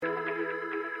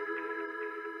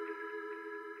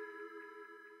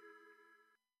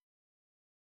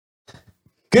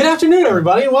Good afternoon,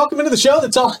 everybody, and welcome into the show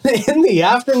that's on in the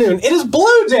afternoon. It is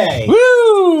Blue Day.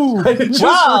 Woo! I just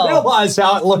realized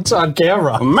how it looks on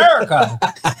camera. America.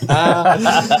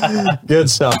 Good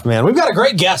stuff, man. We've got a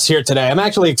great guest here today. I'm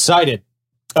actually excited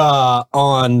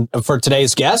for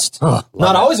today's guest.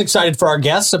 Not always excited for our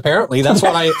guests, apparently. That's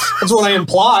what I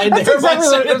implied. Maybe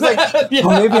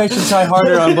I should try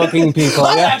harder on booking people.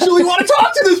 I actually want to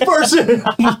talk to this person.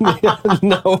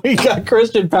 No, we got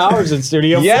Christian Powers in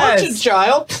studio. Yes. Fortune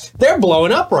Child. They're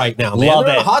blowing up right now, man. Love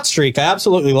They're on it. a hot streak. I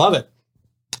absolutely love it.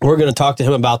 We're going to talk to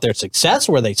him about their success,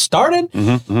 where they started,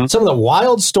 some of the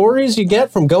wild stories you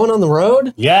get from going on the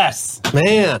road. Yes.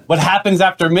 Man. What happens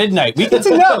after midnight? We get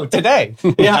to know today.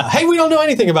 Yeah. Hey, we don't know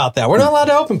anything about that. We're not allowed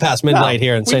to open past midnight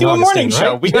here in St. We do a Augustine, morning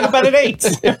show. right? We go to bed at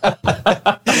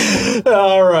 8.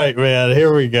 All right, man.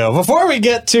 Here we go. Before we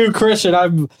get to Christian,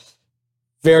 I'm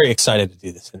very excited to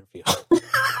do this interview.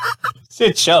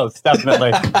 It shows,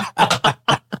 definitely.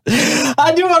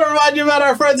 I do want to remind you about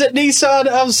our friends at Nissan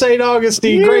of St.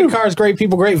 Augustine. Great cars, great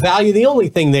people, great value. The only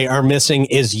thing they are missing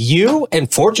is you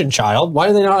and Fortune Child. Why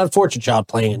do they not have Fortune Child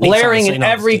playing at Nissan Blaring of in St.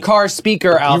 every Augustine? car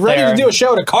speaker out You ready there. to do a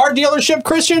show at a car dealership,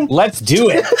 Christian? Let's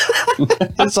do it.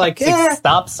 It's like, yeah.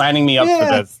 Stop signing me up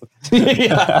Yeah. for this.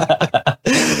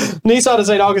 Nissan of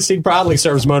St. Augustine proudly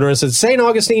serves motorists at St.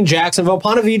 Augustine, Jacksonville,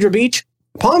 Ponte Vedra Beach,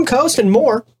 Palm Coast, and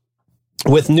more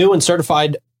with new and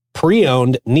certified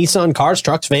pre-owned Nissan cars,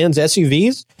 trucks, vans,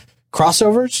 SUVs,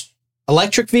 crossovers,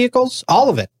 electric vehicles, all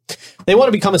of it. They want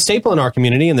to become a staple in our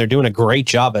community, and they're doing a great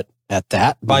job at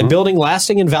that by building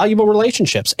lasting and valuable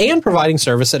relationships and providing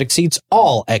service that exceeds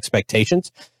all expectations.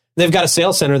 They've got a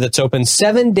sales center that's open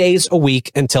 7 days a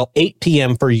week until 8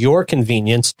 p.m. for your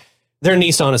convenience. They're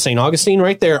Nissan of St. Augustine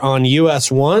right there on US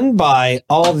 1 by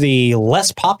all the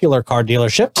less popular car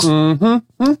dealerships.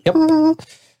 Yep.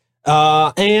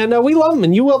 And we love them,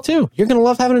 and you will too. You're going to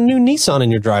love having a new Nissan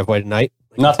in your driveway tonight.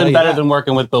 Nothing better than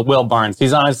working with Will Barnes.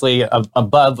 He's honestly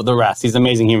above the rest. He's an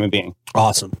amazing human being.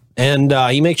 Awesome. And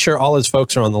he makes sure all his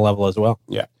folks are on the level as well.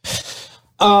 Yeah.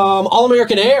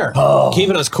 All-American Air,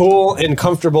 keeping us cool and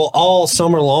comfortable all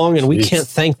summer long, and we can't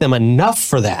thank them enough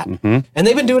for that. And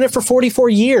they've been doing it for 44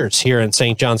 years here in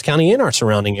St. Johns County and our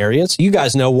surrounding areas. You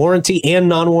guys know warranty and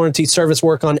non-warranty service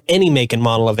work on any make and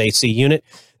model of AC unit.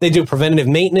 They do preventative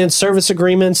maintenance, service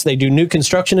agreements. They do new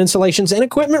construction installations and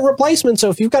equipment replacement.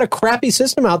 So if you've got a crappy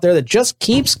system out there that just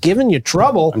keeps giving you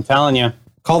trouble, I'm telling you.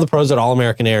 call the pros at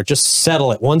All-American Air. Just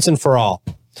settle it once and for all.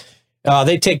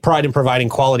 They take pride in providing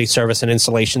quality service and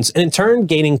installations, and in turn,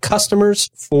 gaining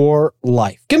customers for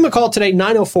life. Give them a call today,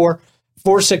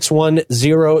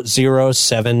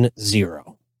 904-461-0070.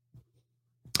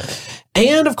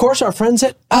 And, of course, our friends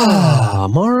at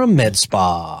Amara Med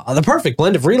Spa, the perfect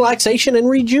blend of relaxation and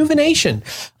rejuvenation.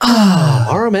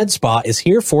 Amara Med Spa is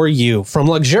here for you. From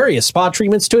luxurious spa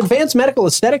treatments to advanced medical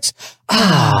aesthetics,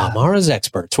 Amara's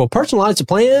experts will personalize a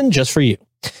plan just for you.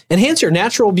 Enhance your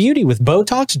natural beauty with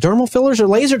Botox, dermal fillers, or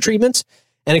laser treatments,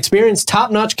 and experience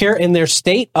top-notch care in their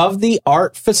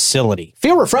state-of-the-art facility.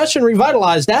 Feel refreshed and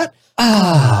revitalized at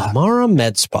Amara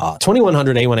Med Spa,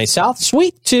 2100 A1A South,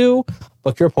 Suite 2.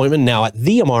 Book your appointment now at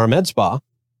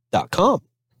theamaramedspa.com.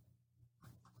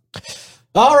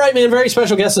 All right, man, very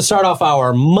special guest to start off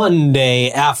our Monday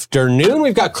afternoon.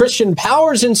 We've got Christian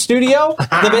Powers in studio.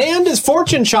 The band is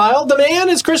Fortune Child. The man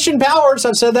is Christian Powers.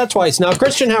 I've said that twice now.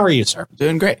 Christian, how are you, sir?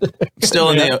 Doing great. Still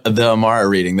in the Amara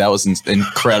reading. That was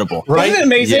incredible. Right? Isn't it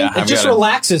amazing? Yeah, It just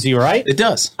relaxes you, right? It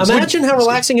does. Imagine how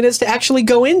relaxing it is to actually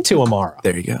go into Amara.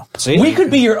 There you go. See? We could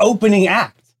be your opening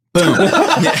act. Boom. I'm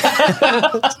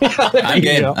you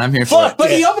game. go. I'm here for it. But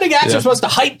the opening acts are supposed to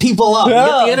hype people up, and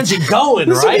get the energy going,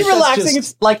 This right? would be That's relaxing.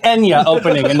 just- It's like Enya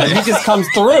opening, and then he just comes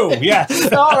through. Yeah.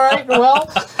 all right. Well,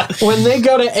 when they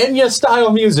go to Enya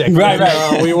style music, Right,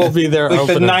 then, right. we will be there. Like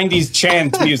the opening. 90s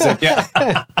chant music. Yeah.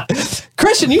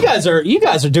 Christian, you guys are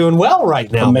doing well right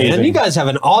now, man. Amazing. You guys have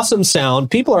an awesome sound.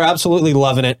 People are absolutely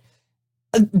loving it.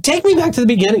 Take me back to the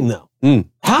beginning, though.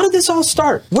 How did this all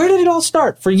start? Where did it all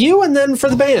start for you, and then for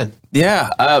the band?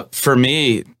 Yeah. For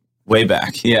me, way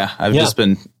back. Yeah. I've just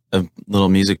been a little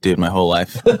music dude my whole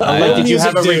life. Did you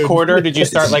have a Music dude. recorder? Did you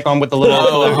start like on with the little?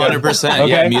 Oh, 100%. Okay.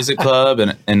 Yeah. Music club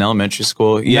and in elementary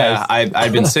school. Yeah. Nice.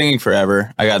 I've been singing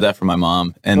forever. I got that from my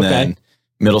mom. And then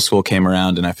middle school came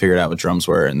around and I figured out what drums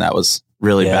were. And that was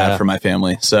really bad for my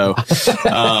family. So,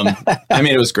 I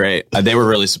mean, it was great. They were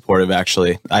really supportive,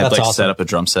 actually. I That's like awesome. set up a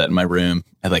drum set in my room.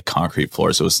 I had like concrete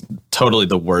floors. It was totally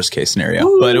the worst case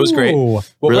scenario, but it was great. Ooh.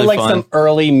 What really were like fun. some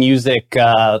early music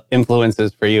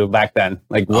influences for you back then?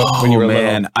 Like when you were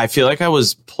man, little? I feel like I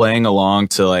was playing along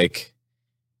to like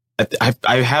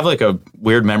I have like a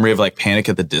weird memory of like Panic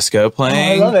at the Disco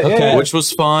playing, I love it. which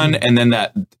was fun. And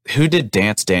then who did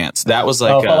Dance Dance? That was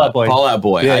like Fall Out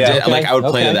Boy. I would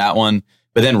play to that one.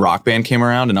 But then Rock Band came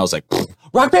around and I was like,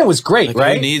 Rock Band was great,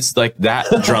 right? Who needs like that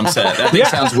drum set? That thing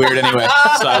sounds weird anyway.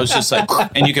 So I was just like,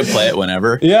 and you can play it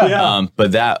whenever. Yeah.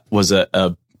 But that was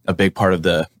a big part of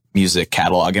the music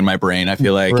catalog in my brain, I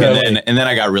feel like. Really? And then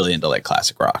I got really into like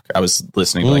classic rock. I was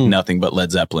listening to like nothing but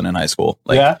Led Zeppelin in high school,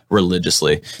 like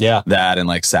religiously. Yeah. That and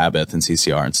like Sabbath and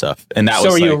CCR and stuff. And that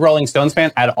was So are you a Rolling Stones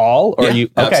fan at all? Or are you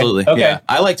okay. Absolutely. Okay. Yeah.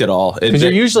 I liked it all. Because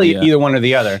you're usually either one or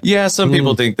the other. Yeah, some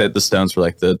people think that the Stones were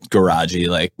like the garagey,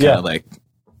 like kind of like,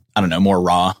 I don't know, more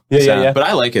raw sound. But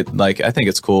I like it. Like, I think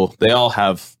it's cool. They all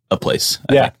have a place.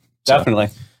 I think. Definitely.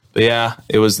 But yeah,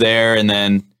 it was there, and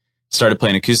then started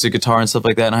playing acoustic guitar and stuff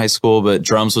like that in high school. But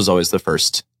drums was always the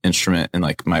first instrument and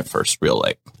like my first real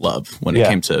like love when it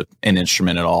came to an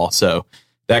instrument at all. So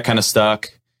that kind of stuck.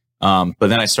 But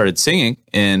then I started singing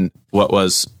in what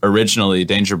was originally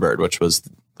Danger Bird, which was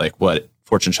like what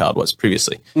Fortune Child was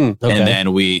previously. And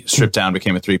then we stripped down,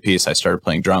 became a 3-piece. I started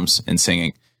playing drums and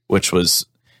singing, which was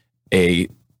a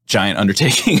giant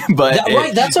undertaking. But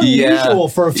that's unusual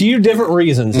for a few different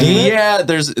reasons. Yeah,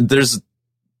 there's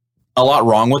a lot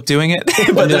wrong with doing it,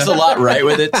 but there's a lot right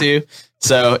with it too.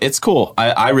 So it's cool.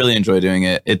 I really enjoy doing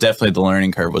it. It definitely, the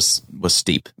learning curve was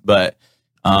steep, but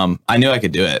I knew I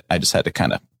could do it. I just had to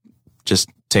kind of just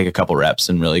take a couple reps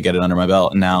and really get it under my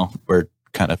belt. And now we're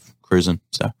kind of cruising.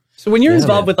 So when you're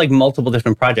involved with like multiple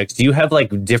different projects, do you have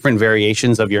like different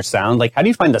variations of your sound? Like, how do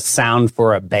you find the sound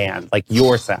for a band, like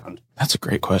your sound? That's a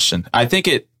great question. I think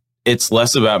it's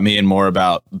less about me and more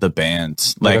about the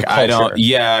band. Like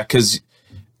because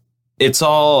it's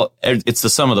the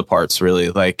sum of the parts, really.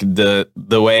 Like the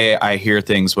way I hear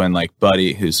things when like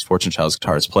Buddy, who's Fortune Child's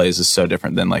guitarist, plays is so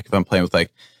different than like if I'm playing with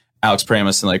like Alex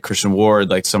Pramus and like Christian Ward,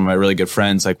 like some of my really good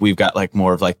friends. Like we've got like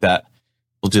more of like that.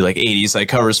 We'll do like 80s, like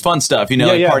covers, fun stuff,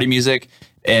 like party music.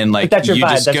 And like you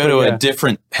just go to a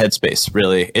different headspace,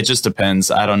 really. It just depends.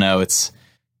 I don't know. It's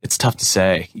tough to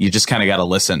say. You just kind of got to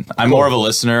listen. I'm more of a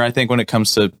listener, I think, when it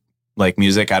comes to like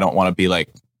music. I don't want to be like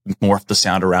morph the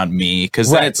sound around me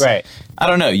because then it's, I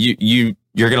don't know. You're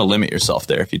going to limit yourself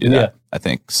there if you do that, I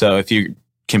think. So if you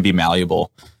can be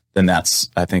malleable, then that's,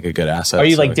 I think, a good asset. Are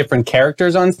you like different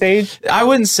characters on stage? I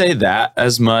wouldn't say that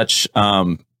as much.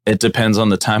 It depends on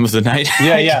the time of the night.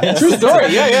 True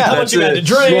story. How much you had to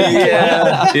drink?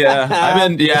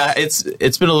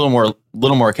 It's been a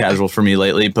little more casual for me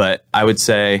lately, but I would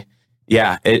say,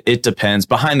 it depends.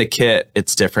 Behind the kit,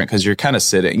 it's different because you're kind of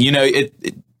sitting.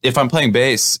 If I'm playing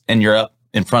bass and you're up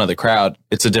in front of the crowd,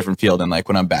 it's a different feel than like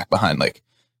when I'm back behind like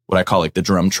what I call like the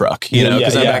drum truck,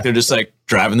 because I'm back there just like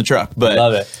driving the truck. But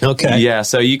love it. Okay. Yeah.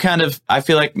 So you kind of, I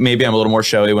feel like maybe I'm a little more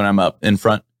showy when I'm up in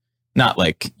front. Not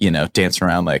like, dancing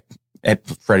around like at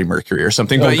Freddie Mercury or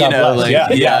something, but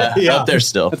up there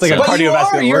still. It's like a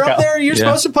cardiovascular you're workout. Up there, you're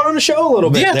supposed to put on a show a little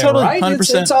bit. Yeah, there, totally. Right?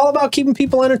 100%. It's all about keeping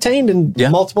people entertained in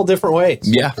multiple different ways.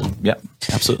 Yeah,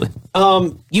 absolutely.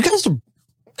 You guys are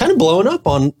kind of blowing up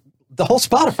on the whole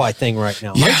Spotify thing right now,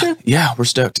 aren't you? Yeah, we're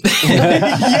stoked.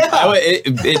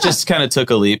 It just kind of took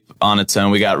a leap on its own.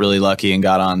 We got really lucky and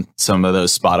got on some of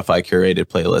those Spotify curated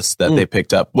playlists that they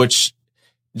picked up, which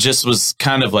just was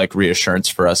kind of like reassurance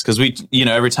for us because we,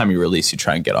 every time you release, you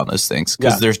try and get on those things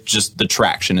because there's just the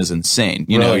traction is insane.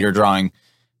 You're drawing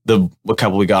a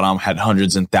couple we got on had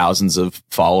hundreds and thousands of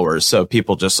followers. So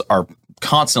people just are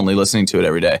constantly listening to it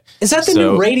every day. Is that the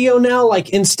new radio now?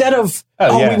 Like instead of, we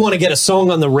want to get a song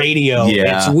on the radio,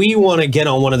 it's we want to get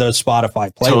on one of those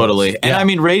Spotify playlists. Totally. And I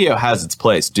mean, radio has its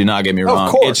place. Do not get me wrong.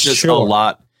 Of course, it's just a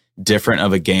lot different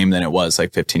of a game than it was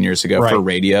like 15 years ago for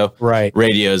radio. Right.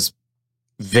 Radio's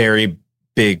very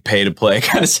big pay to play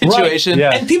kind of situation. Right.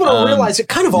 Yeah. And people don't realize it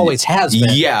kind of always has been.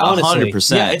 Yeah, honestly.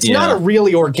 100%. Yeah, it's not a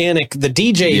really organic, the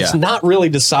DJ is not really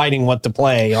deciding what to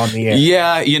play on the air.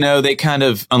 Yeah, they kind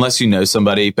of, unless you know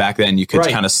somebody back then, you could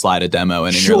kind of slide a demo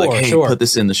in and you're like, hey, put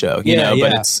this in the show.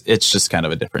 But it's just kind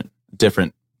of a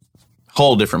different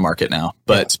whole different market now.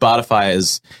 But Spotify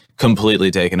is completely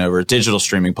taken over. Digital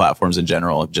streaming platforms in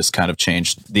general have just kind of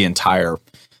changed the entire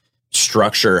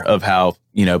structure of how,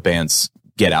 bands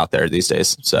get out there these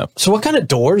days. So what kind of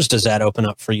doors does that open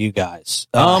up for you guys,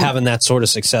 having that sort of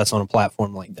success on a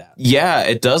platform like that? Yeah,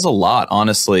 it does a lot,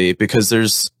 honestly, because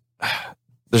there's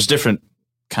different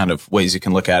kind of ways you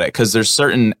can look at it because there's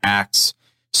certain acts,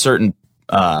 certain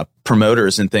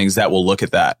promoters and things that will look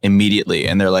at that immediately.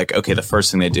 And they're like, okay, the first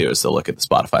thing they do is they'll look at the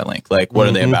Spotify link. Like, what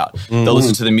are they about? They'll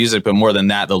listen to the music, but more than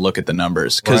that, they'll look at the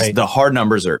numbers because the hard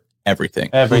numbers are everything.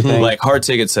 Like hard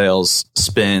ticket sales,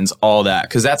 spins, all that.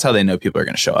 Because that's how they know people are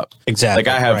going to show up. Exactly.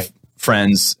 Like I have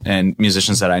friends and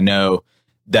musicians that I know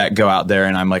that go out there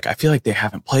and I'm like, I feel like they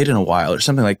haven't played in a while or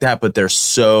something like that, but they're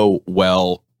so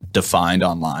well defined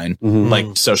online,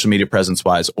 like social media presence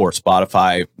wise or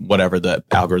Spotify, whatever the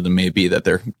algorithm may be that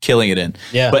they're killing it in.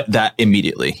 Yeah. But that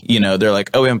immediately, they're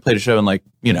like, oh, we haven't played a show in like,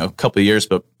 a couple of years,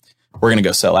 but we're going to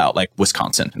go sell out like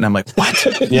Wisconsin. And I'm like,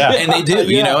 what? Yeah. And they do,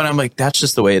 and I'm like, that's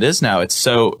just the way it is now. It's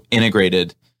so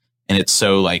integrated and it's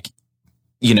so like,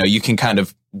 you can kind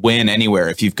of win anywhere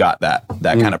if you've got that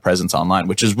kind of presence online,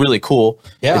 which is really cool.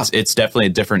 Yeah. It's definitely a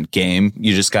different game.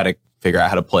 You just got to figure out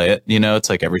how to play it. It's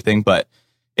like everything. But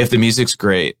if the music's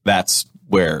great, that's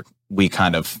where we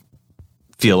kind of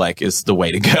feel like is the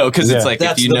way to go. Cause it's like,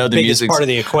 that's if you know the biggest music's part of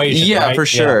the equation. yeah, right? for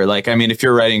sure. Like, I mean, if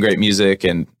you're writing great music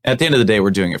and at the end of the day,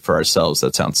 we're doing it for ourselves,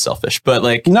 that sounds selfish, but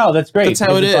like, No, that's great. that's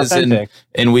how it It's is. authentic.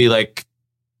 And we like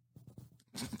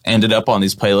ended up on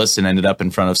these playlists and ended up in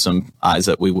front of some eyes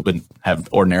that we would have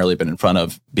ordinarily been in front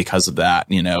of because of that,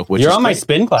 which You're is on my great.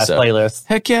 spin class So- playlist.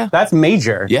 Heck yeah. That's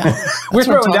major. Yeah. We're That's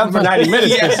what I'm throwing down talking for 90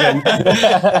 minutes, Christian.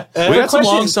 We got some Question.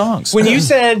 long songs. When you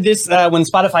said this, when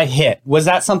Spotify hit, was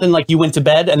that something like you went to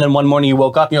bed and then one morning you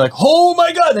woke up and you're like, oh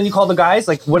my God, then you call the guys?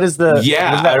 Like, what is the...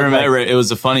 Yeah, what does that I look remember like? it was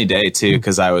a funny day too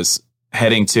because I was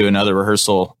heading to another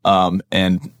rehearsal,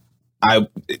 and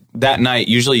that night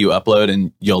usually you upload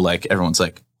and you'll like everyone's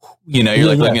like, you're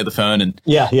like looking at the phone and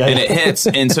and it hits,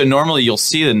 and so normally you'll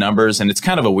see the numbers, and it's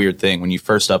kind of a weird thing when you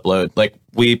first upload. Like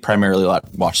we primarily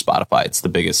watch Spotify; it's the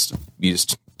biggest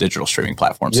used digital streaming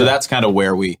platform, so that's kind of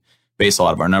where we base a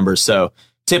lot of our numbers. So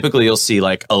typically you'll see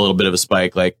like a little bit of a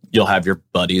spike, like you'll have your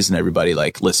buddies and everybody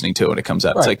like listening to it when it comes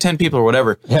out. It's like 10 people or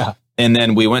whatever. Yeah. And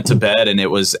then we went to bed and it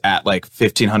was at like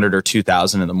 1,500 or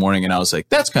 2,000 in the morning. And I was like,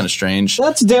 that's kind of strange.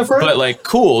 That's different. But like,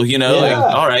 cool, like,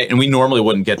 all right. And we normally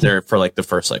wouldn't get there for like the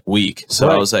first like week. So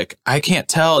I was like, I can't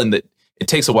tell. And that it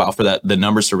takes a while for the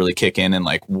numbers to really kick in and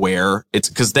like where it's,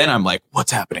 cause then I'm like,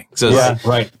 what's happening? So it's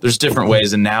like, there's different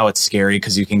ways. And now it's scary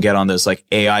because you can get on those like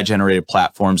AI generated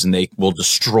platforms and they will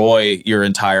destroy your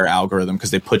entire algorithm because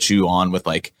they put you on with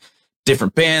like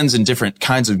different bands and different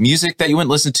kinds of music that you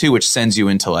wouldn't listen to, which sends you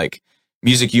into like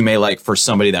music you may like for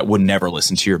somebody that would never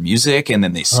listen to your music. And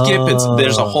then they skip it.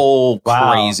 There's a whole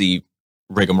crazy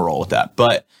rigmarole with that.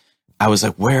 But I was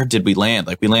like, where did we land?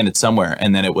 Like we landed somewhere.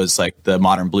 And then it was like the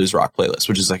modern blues rock playlist,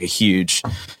 which is like a huge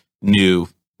new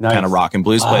kind of rock and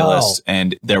blues playlist.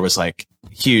 And there was like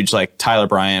huge, like Tyler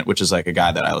Bryant, which is like a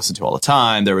guy that I listen to all the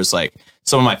time. There was like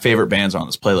some of my favorite bands on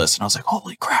this playlist. And I was like,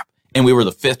 holy crap. And we were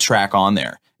the 5th track on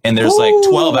there. And there's like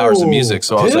 12 hours of music.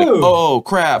 So I was like, oh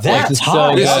crap. That's like,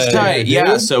 hot. This is tight.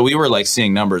 Yeah. So we were like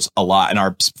seeing numbers a lot and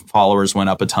our followers went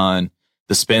up a ton.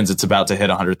 The spins, it's about to hit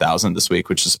 100,000 this week,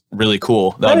 which is really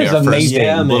cool. That'll be our first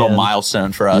little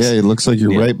milestone for us. Yeah, it looks like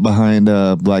you're right behind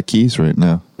Black Keys right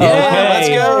now. Yeah, let's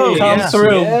go. Come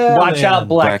through. Watch out,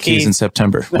 Black Keys in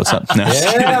September. What's up? No.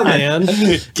 Yeah, man.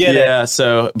 Get it. Yeah.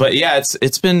 So, but yeah,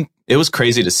 it was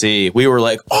crazy to see. We were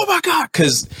like, oh my God.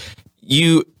 Cause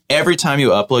every time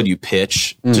you upload, you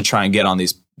pitch to try and get on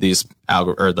these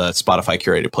or the Spotify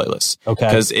curated playlists.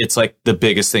 Okay. Cause it's like the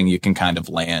biggest thing you can kind of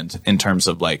land in terms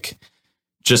of like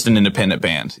just an independent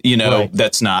band,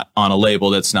 that's not on a label,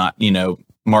 that's not,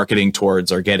 marketing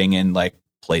towards or getting in like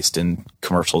placed in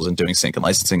commercials and doing sync and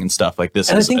licensing and stuff like this.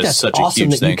 And I think that's such awesome a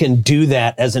huge that thing. you can do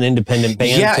that as an independent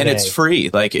band. Yeah, today. and it's free.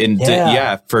 Like, for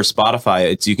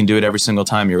Spotify, you can do it every single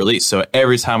time you release. So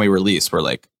every time we release, we're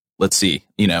like, let's see,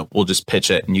 we'll just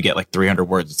pitch it and you get like 300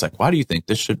 words. It's like, why do you think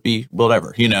this should be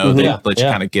whatever? They let you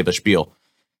kind of give a spiel.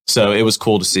 So it was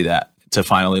cool to see that, to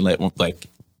finally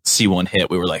see one hit.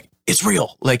 We were like, it's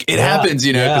real. Like it happens,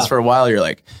 because for a while you're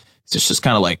like, it's just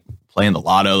kind of like playing the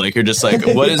lotto. Like you're just like,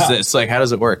 what is this? Like, how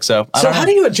does it work? So how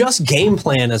do you adjust game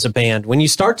plan as a band when you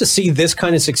start to see this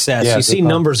kind of success? You see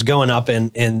numbers going up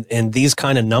in these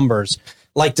kind of numbers.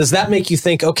 Like, does that make you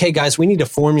think, okay, guys, we need to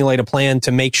formulate a plan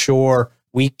to make sure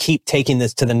we keep taking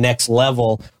this to the next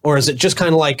level? Or is it just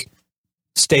kind of like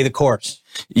stay the course?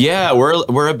 Yeah,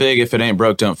 we're a big if it ain't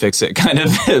broke, don't fix it kind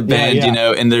of band,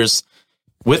 and there's,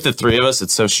 with the three of us,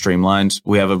 it's so streamlined.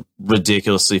 We have a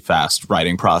ridiculously fast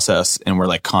writing process and we're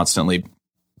like constantly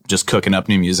just cooking up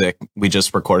new music. We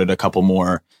just recorded a couple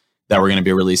more that we're going to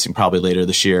be releasing probably later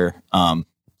this year,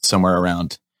 somewhere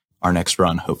around our next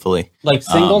run, hopefully. Like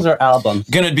singles or albums?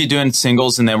 Going to be doing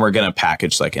singles and then we're going to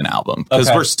package like an album because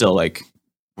we're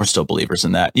still believers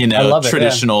in that,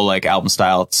 traditional like album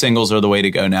style. Singles are the way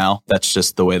to go now. That's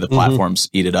just the way the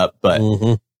platforms eat it up. But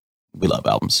we love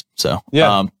albums. So,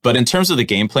 but in terms of the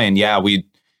game plan,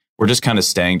 we're just kind of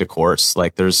staying to course.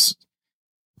 Like there's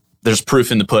proof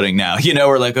in the pudding now,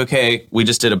 we're like, okay, we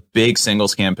just did a big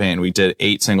singles campaign. We did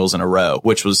 8 singles in a row,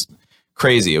 which was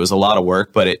crazy. It was a lot of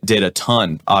work, but it did a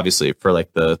ton, obviously, for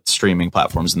like the streaming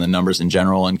platforms and the numbers in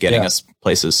general and getting us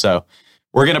places. So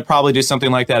we're going to probably do something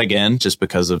like that again, just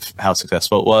because of how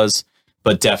successful it was.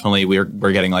 But definitely we're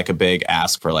getting like a big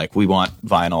ask for like, we want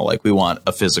vinyl, like we want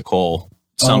a physical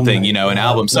something, you know, an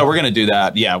album. So we're going to do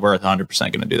that. Yeah, we're 100%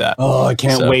 going to do that. Oh, I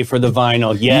can't wait for the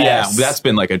vinyl. Yes. Yeah, that's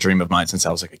been like a dream of mine since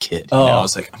I was like a kid. You know, I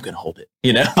was like, I'm going to hold it.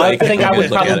 You know, like, I think I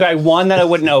would probably buy one that I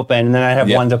wouldn't open, and then I'd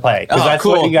have one to play. Because that's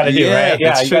what you got to do, right?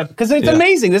 Yeah, because it's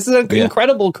amazing. This is an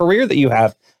incredible career that you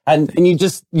have. And you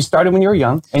started when you were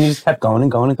young, and you just kept going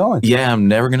and going and going. Yeah, I'm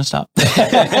never going to stop.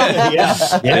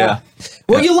 Yeah.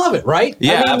 Well, you love it, right?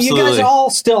 Yeah, I mean, absolutely. You guys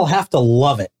all still have to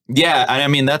love it. Yeah, I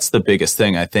mean, that's the biggest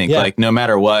thing, I think. Like, no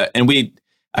matter what, and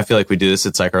I feel like we do this,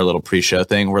 it's like our little pre-show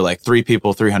thing. We're like 3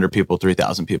 people, 300 people,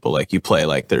 3,000 people. Like, you play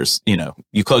like there's, you know,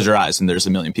 you close your eyes and there's a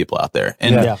million people out there.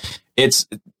 And it's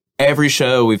every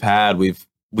show we've had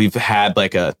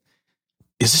like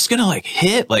is this gonna like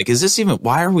hit? Like, is this even,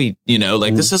 why are we, you know,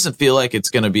 like this doesn't feel like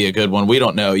it's gonna be a good one. We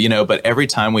don't know, you know, but every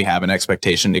time we have an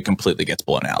expectation, it completely gets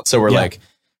blown out. So we're like,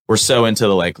 we're so into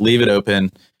the like, leave it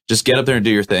open, just get up there and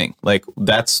do your thing. Like,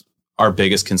 that's our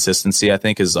biggest consistency, I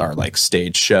think, is our like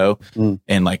stage show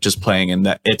and like just playing. And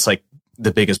that it's like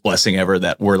the biggest blessing ever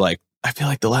that we're like, I feel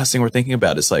like the last thing we're thinking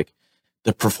about is like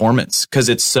the performance. Cause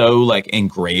it's so like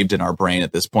engraved in our brain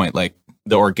at this point, like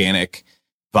the organic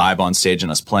vibe on stage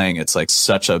and us playing. It's like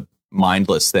such a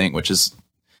mindless thing, which is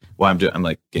why I'm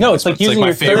like, no, it's like using my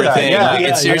your favorite thing. Yeah, like,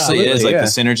 it seriously is like the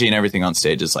synergy and everything on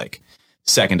stage is like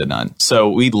second to none. So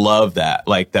we love that,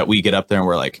 like that we get up there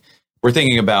and we're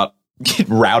thinking about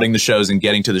routing the shows and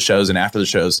getting to the shows and after the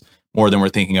shows more than we're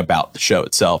thinking about the show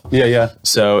itself. Yeah.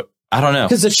 So I don't know.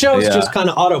 Because the show's just kind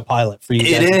of autopilot for you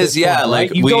guys. It is, yeah. Point, like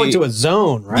right? You go into a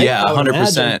zone, right? Yeah,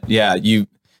 100%. Yeah, you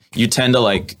tend to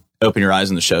like open your eyes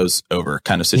and the show's over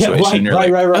kind of situation. Yeah,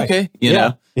 right. Okay, you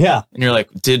know? Yeah. And you're like,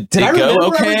 did I it go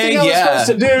remember okay? everything I was supposed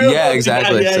to do? Yeah,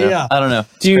 exactly. Yeah. I don't know.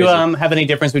 Do you have any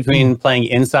difference between playing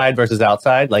inside versus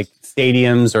outside, like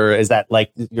stadiums, or is that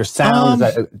like your sound?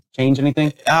 Does that change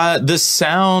anything? The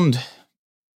sound,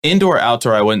 indoor,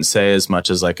 outdoor, I wouldn't say as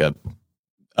much as like a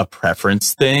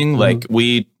preference thing. Like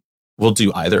we will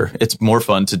do either. It's more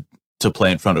fun to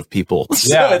play in front of people.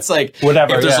 So it's like,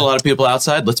 whatever. If there's a lot of people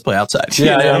outside, let's play outside.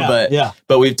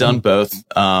 But we've done both.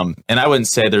 And I wouldn't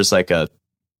say there's like a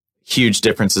huge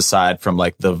difference aside from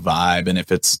like the vibe and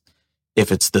if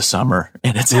it's the summer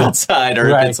and it's outside or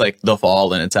if it's like the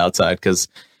fall and it's outside, because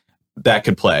that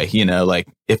could play, you know, like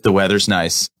if the weather's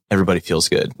nice, everybody feels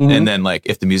good. And then like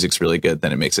if the music's really good,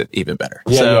 then it makes it even better.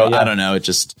 I don't know.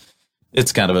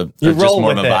 It's kind of just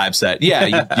more of a vibe set.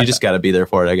 Yeah. You just got to be there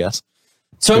for it, I guess.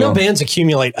 So I know bands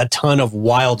accumulate a ton of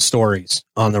wild stories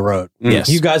on the road. Yes.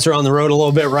 You guys are on the road a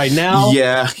little bit right now.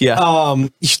 Yeah. You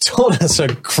told us a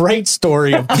great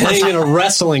story of playing in a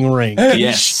wrestling ring.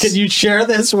 Yes. Can you share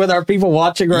this with our people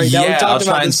watching right now? Yeah, I'll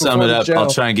try and sum it up. I'll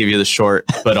try and give you the short,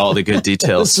 but all the good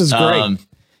details. This is great.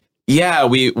 Yeah,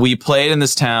 we played in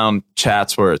this town,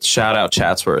 Chatsworth. Shout out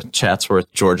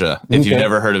Chatsworth, Georgia. If you've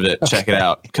never heard of it, check it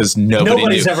out, because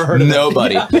nobody's ever heard of it.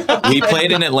 Nobody. We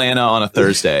played in Atlanta on a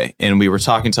Thursday, and we were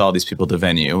talking to all these people at the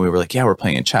venue, and we were like, yeah, we're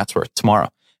playing in Chatsworth tomorrow.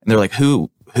 And they're like, who?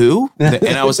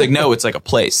 And I was like, no, it's like a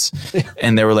place.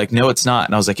 And they were like, no, it's not.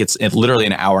 And I was like, it's literally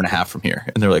an hour and a half from here.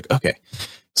 And they're like, okay.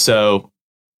 So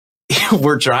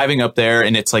we're driving up there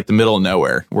and it's like the middle of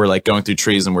nowhere. We're like going through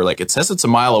trees and we're like, it says it's a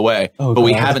mile away, but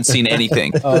we haven't seen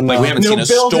anything. Like we haven't seen a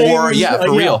store. Yeah,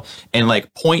 for real. And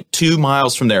like 0.2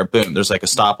 miles from there, boom, there's like a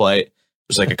stoplight.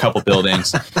 There's like a couple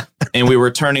buildings and we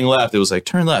were turning left. It was like,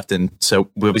 turn left. And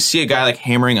so we see a guy like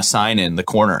hammering a sign in the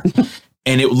corner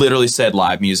and it literally said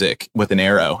live music with an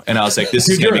arrow. And I was like, this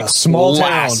is going to be small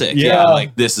classic. Town. Yeah.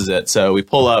 Like this is it. So we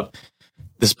pull up.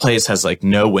 This place has like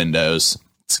no windows.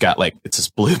 It's got like, it's this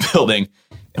blue building.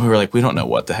 And we were like, we don't know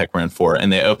what the heck we're in for.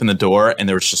 And they opened the door and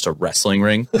there was just a wrestling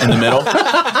ring in the middle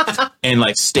and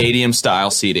like stadium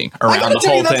style seating around the whole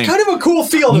thing. That's kind of a cool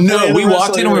feel. No, we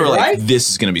walked in and we were like, this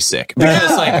is going to be sick,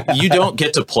 because like you don't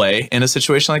get to play in a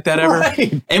situation like that ever.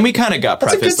 Right. And we kind of got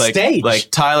prefaced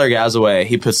like Tyler Gazaway,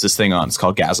 he puts this thing on. It's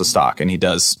called Gaza Stock and he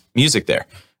does music there.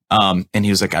 And he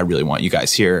was like, I really want you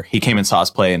guys here. He came and saw us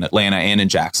play in Atlanta and in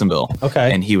Jacksonville.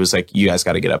 Okay. And he was like, you guys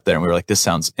got to get up there. And we were like, this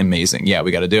sounds amazing. Yeah,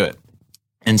 we got to do it.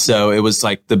 And so it was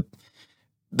like the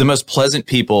most pleasant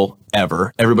people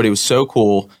ever. Everybody was so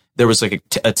cool. There was like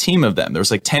a team of them. There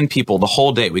was like 10 people the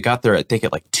whole day. We got there, I think,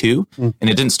 at like 2 and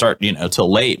it didn't start,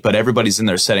 till late, but everybody's in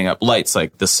there setting up lights,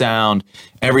 like the sound,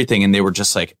 everything. And they were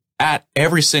just like at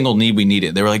every single need we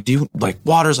needed. They were like, do you like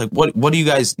waters? Like what do you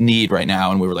guys need right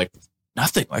now? And we were like,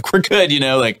 nothing. Like, we're good,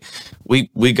 like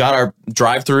we got our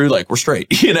drive through, like we're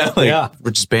straight, like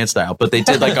we're just band style. But they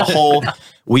did like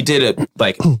we did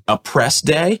a press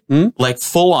day, like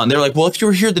full on. They're like, well, if you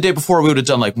were here the day before, we would have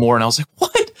done like more. And I was like,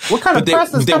 what kind of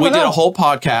press is we did a whole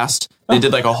podcast. They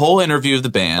did like a whole interview of the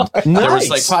band. Nice. There was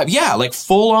like 5, like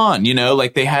full on,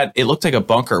 like it looked like a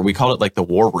bunker. We called it like the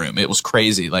war room. It was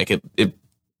crazy. Like it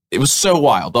was so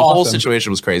wild. The whole situation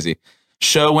was crazy.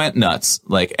 Show went nuts.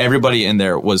 Like everybody in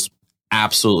there was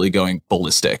absolutely going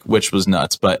ballistic, which was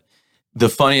nuts. But the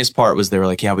funniest part was they were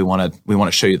like, yeah, we want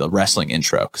to show you the wrestling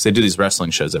intro, because they do these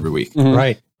wrestling shows every week. Mm-hmm.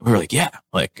 Right. We were like, yeah,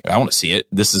 like I want to see it.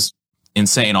 This is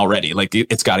insane already. Like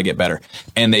it's got to get better.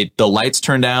 And the lights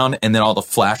turn down, and then all the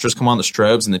flashers come on, the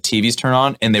strobes, and the TVs turn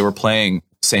on, and they were playing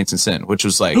Saints and Sin, which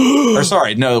was like, or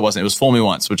sorry, no, it wasn't. It was Fool Me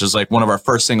Once, which is like one of our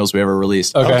first singles we ever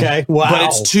released. Okay. Wow. But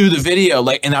it's to the video.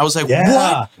 Like, and I was like,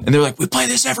 what? And they're like, we play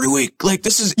this every week. Like,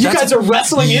 this is, you guys are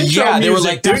wrestling intro. Yeah. They were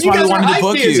like, that's why we wanted to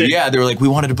book music. you. Yeah. They were like, we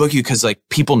wanted to book you because like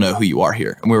people know who you are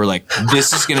here. And we were like,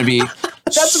 this is going to be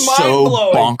so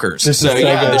bonkers. So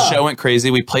yeah, the show went crazy.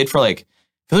 We played for like,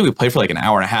 I feel like we played for like an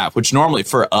hour and a half, which normally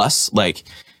for us, like,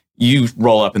 you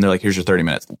roll up and they're like, here's your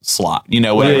 30-minute slot,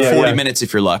 whatever, 40 minutes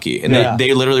if you're lucky. And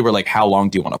they literally were like, how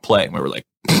long do you want to play? And we were like,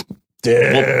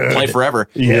 we'll play forever.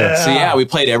 Yeah. So yeah, we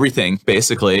played everything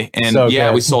basically. And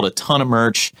we sold a ton of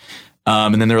merch.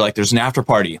 And then they were like, there's an after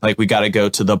party. Like, we got to go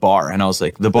to the bar. And I was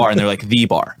like, the bar. And they're like, the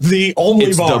bar. The only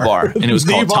it's bar. The bar. And it was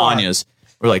called Tanya's.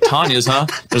 We're like, Tanya's, huh?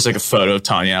 There's like a photo of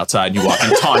Tanya outside. And you walk in,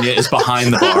 Tanya is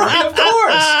behind the bar. Of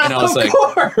course. And I was like,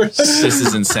 this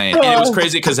is insane. And it was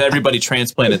crazy because everybody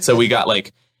transplanted. So we got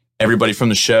like everybody from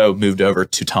the show moved over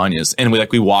to Tanya's. And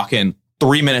we walk in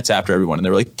 3 minutes after everyone. And they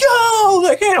were like, go!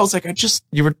 Like, hey, I was like, hey,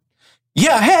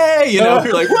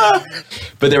 you're like, what?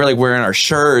 But they were like wearing our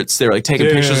shirts. They were like taking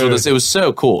pictures with us. It was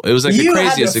so cool. It was like the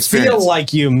craziest experience. You feel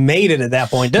like you made it at that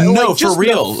point. No, like, for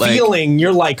real. The feeling,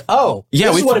 you're like, oh,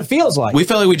 this is what it feels like. We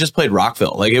felt like we just played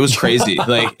Rockville. Like, it was crazy.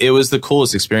 Like, it was the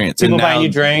coolest experience. People buying you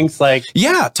drinks, like,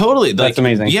 yeah, totally. That's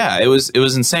amazing. Yeah, it was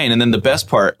insane. And then the best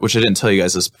part, which I didn't tell you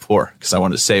guys this before because I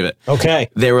wanted to save it. Okay.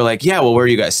 They were like, yeah, well, where are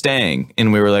you guys staying?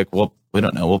 And we were like, well, we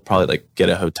don't know. We'll probably like get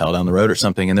a hotel down the road or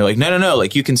something. And they're like, no.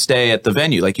 Like, you can stay at the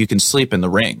venue. Like, you can sleep in the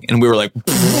ring. And we were like,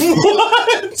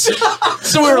 what?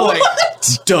 So we were like,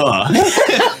 duh.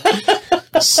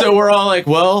 So we're all like,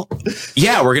 well,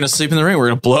 yeah, we're going to sleep in the ring. We're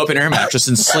going to blow up an air mattress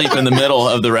and sleep in the middle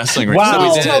of the wrestling ring. Wow. So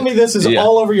we did. Tell me this is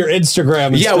all over your Instagram.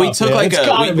 And stuff, we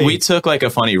took we took like a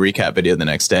funny recap video the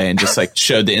next day and just like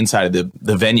showed the inside of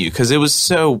the venue because it was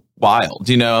so wild.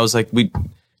 I was like, we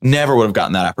never would have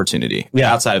gotten that opportunity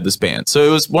outside of this band. So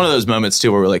it was one of those moments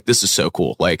too where we're like, this is so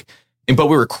cool. Like, but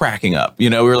we were cracking up, we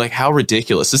were like, how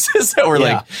ridiculous is this that we're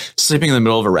like sleeping in the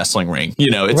middle of a wrestling ring?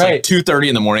 It's like 2:30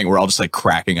 in the morning. We're all just like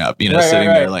cracking up, sitting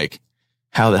there like,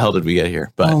 how the hell did we get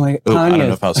here? But I don't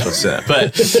know if I was supposed to say that,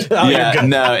 but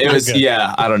it was,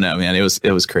 I don't know, man.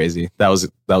 It was crazy. That was a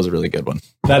really good one.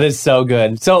 That is so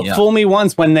good. So Fool Me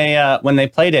Once, when they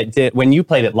played it, when you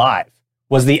played it live,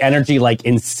 was the energy like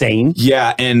insane?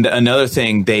 Yeah, and another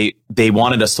thing, they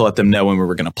wanted us to let them know when we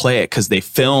were going to play it because they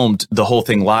filmed the whole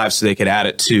thing live so they could add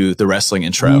it to the wrestling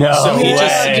intro. So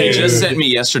he just sent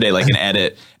me yesterday like an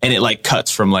edit, and it like cuts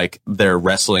from like their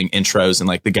wrestling intros and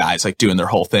like the guys like doing their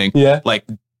whole thing. Yeah, like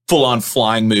full on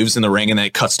flying moves in the ring, and then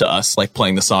it cuts to us like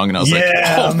playing the song, and I was like,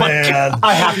 oh my God,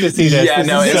 I have to see this. Yeah,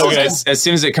 as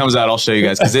soon as it comes out, I'll show you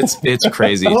guys because it's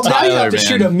crazy. Well, now you have to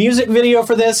shoot a music video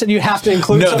for this, and you have to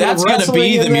include. No, that's going to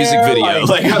be the music video.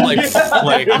 Like I'm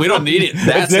like we don't need it.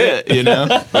 That's it.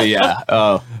 But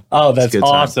yeah. Oh, that's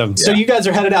awesome. So you guys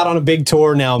are headed out on a big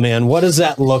tour now, man. What does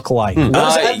that look like?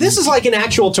 This is like an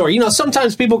actual tour.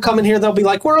 Sometimes people come in here, they'll be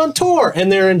like, we're on tour. And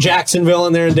they're in Jacksonville,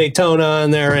 and they're in Daytona,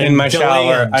 and they're in my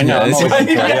shower. I know.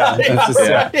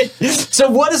 So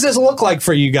what does this look like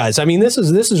for you guys? I mean, this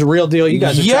is real deal. You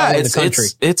guys are traveling the country.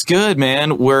 It's good,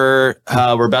 man. We're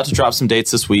about to drop some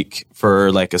dates this week for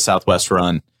like a Southwest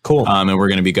run. Cool. And we're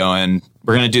going to be going,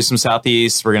 we're going to do some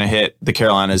Southeast. We're going to hit the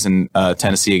Carolinas and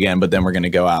Tennessee again, but then we're going to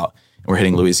go out and we're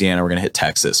hitting Louisiana. We're going to hit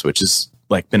Texas, which is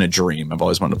like been a dream. I've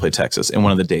always wanted to play Texas. And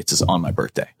one of the dates is on my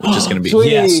birthday, which is going to be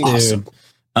awesome.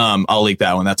 I'll leak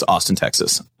that one. That's Austin,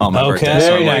 Texas on my birthday.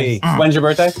 Very nice. When's your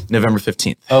birthday? November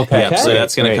 15th. Okay. Yep, so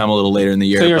that's going to come a little later in the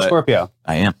year. So you're a Scorpio?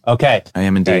 I am. Okay. I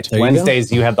am indeed. Wednesdays,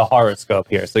 you have the horoscope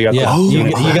here. So you have you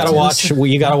got to watch.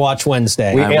 You got to watch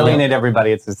Wednesday. We alienate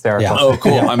everybody. It's hysterical. Yeah. Oh,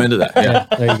 cool. I'm into that. Yeah.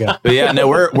 There you go. But yeah, no,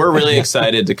 we're really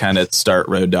excited to kind of start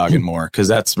road dogging more because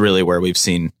that's really where we've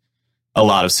seen a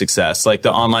lot of success. Like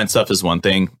the online stuff is one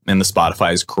thing and the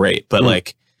Spotify is great, but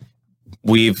like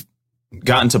we've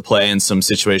gotten to play in some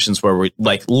situations where we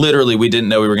like literally we didn't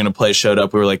know we were going to play, showed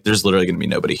up, we were like, there's literally going to be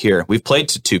nobody here. We've played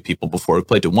to 2 people before, we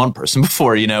played to 1 person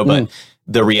before, but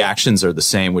the reactions are the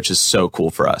same, which is so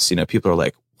cool for us. People are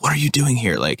like, what are you doing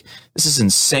here? Like, this is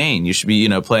insane. You should be,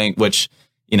 playing, which,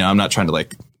 I'm not trying to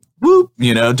like, whoop,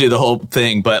 do the whole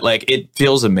thing, but like, it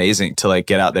feels amazing to like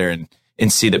get out there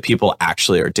and see that people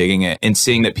actually are digging it, and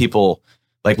seeing that people,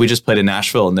 like, we just played in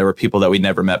Nashville and there were people that we'd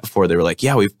never met before. They were like,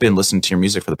 yeah, we've been listening to your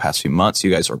music for the past few months. You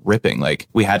guys are ripping. Like,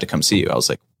 we had to come see you. I was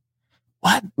like,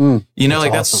 what? That's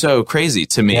awesome. That's so crazy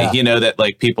to me, that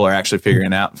like people are actually figuring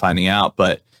it out and finding out.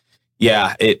 But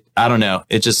yeah, I don't know.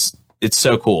 It's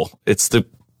so cool. It's the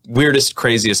weirdest,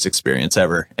 craziest experience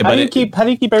ever. How do you keep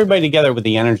everybody together with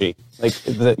the energy? Like,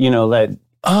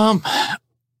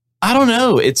 I don't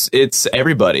know. It's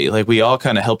everybody. Like, we all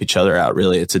kind of help each other out,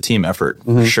 really. It's a team effort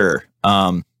for sure.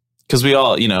 Cause we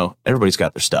all, everybody's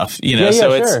got their stuff, so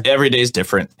it's every day's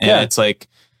different. And it's like,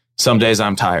 some days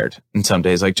I'm tired and some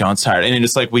days like John's tired. And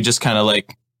it's like, we just kind of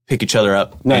like pick each other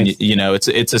up. Nice. And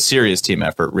it's a serious team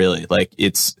effort, really. Like,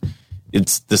 it's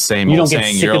the same. You don't get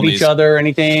sick of each other or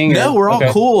anything? No, we're all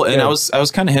cool. And I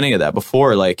was kind of hinting at that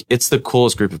before. Like, it's the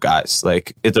coolest group of guys.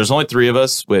 Like, if there's only 3 of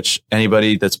us, which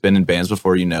anybody that's been in bands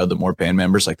before, the more band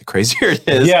members, like, the crazier it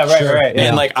is. Yeah, right.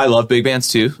 And like, I love big bands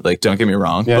too. Like, don't get me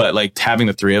wrong, but like having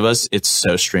the 3 of us, it's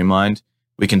so streamlined.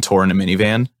 We can tour in a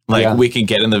minivan. Like, we can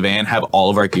get in the van, have all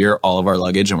of our gear, all of our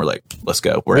luggage, and we're like, let's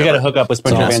go. We got to hook up with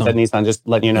Sprinter Vans at Nissan, just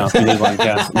letting you know if you need one.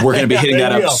 Yeah. We're going to be hitting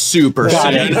that up super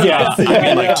soon.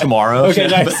 Like tomorrow. Okay,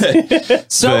 nice.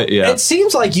 It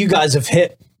seems like you guys have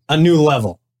hit a new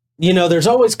level. There's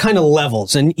always kind of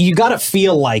levels, and you got to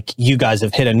feel like you guys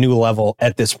have hit a new level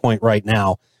at this point right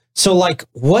now. So, like,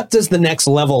 what does the next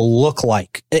level look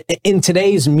like in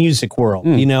today's music world,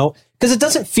 Because it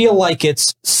doesn't feel like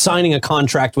it's signing a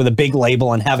contract with a big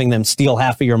label and having them steal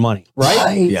half of your money,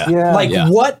 right? Yeah.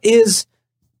 What is...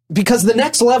 Because the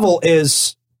next level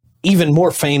is even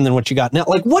more fame than what you got now.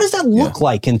 Like, what does that look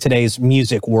like in today's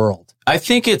music world? I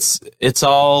think it's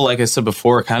all, like I said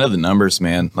before, kind of the numbers,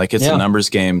 man. Like, it's a numbers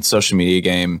game, social media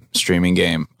game, streaming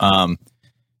game.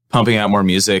 Pumping out more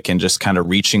music and just kind of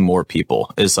reaching more people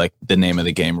is like the name of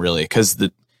the game, really, because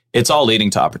it's all leading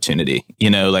to opportunity.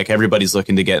 Like, everybody's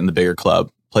looking to get in the bigger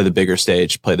club, play the bigger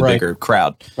stage, play the bigger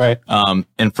crowd. Right.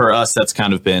 And for us, that's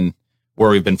kind of been where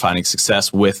we've been finding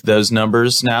success with those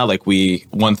numbers now. Like,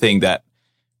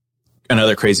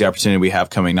 another crazy opportunity we have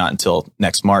coming, not until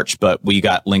next March, but we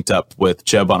got linked up with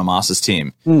Joe Bonamassa's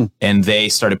team, and they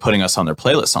started putting us on their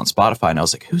playlist on Spotify. And I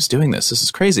was like, who's doing this? This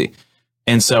is crazy.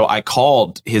 And so I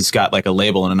called, he's got like a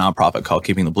label and a nonprofit called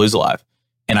Keeping the Blues Alive.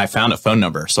 And I found a phone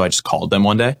number. So I just called them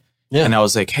one day. Yeah. And I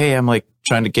was like, hey, I'm like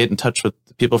trying to get in touch with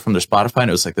the people from their Spotify. And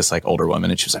it was like this like older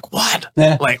woman. And she was like, what?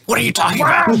 Yeah. Like, what are you talking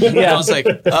about? And I was like,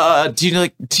 do you know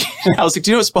what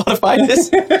Spotify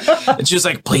is? And she was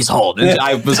like, please hold. And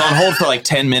I was on hold for like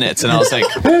 10 minutes. And I was like,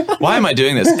 why am I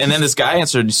doing this? And then this guy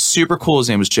answered, super cool. His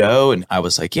name was Joe. And I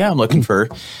was like, yeah, I'm looking for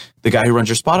the guy who runs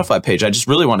your Spotify page. I just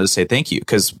really wanted to say thank you,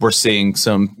 because we're seeing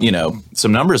some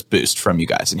numbers boost from you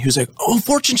guys. And he was like, oh,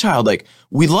 Fortune Child, like,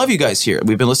 we love you guys here.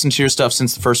 We've been listening to your stuff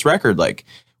since the first record. Like,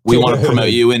 we want to promote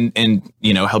you and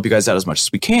help you guys out as much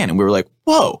as we can. And we were like,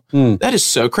 whoa, that is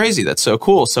so crazy. That's so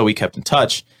cool. So we kept in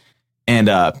touch, and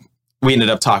we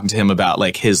ended up talking to him about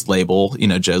like his label,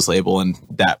 Joe's label, and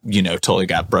that, totally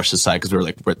got brushed aside because we were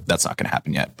like, that's not going to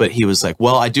happen yet. But he was like,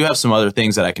 well, I do have some other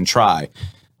things that I can try.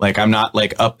 Like, I'm not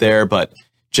like up there, but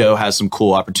Joe has some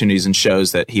cool opportunities and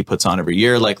shows that he puts on every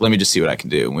year. Like, let me just see what I can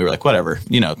do. And we were like, whatever,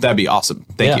 that'd be awesome.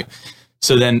 Thank you.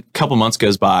 So then a couple months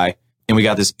goes by and we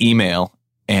got this email,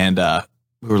 and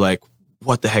we were like,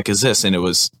 what the heck is this? And it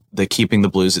was the Keeping the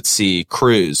Blues at Sea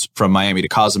cruise from Miami to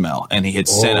Cozumel. And he had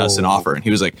sent us an offer, and he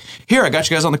was like, here, I got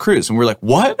you guys on the cruise. And we were like,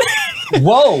 what?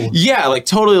 Whoa. Yeah, like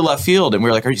totally left field. And we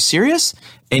were like, are you serious?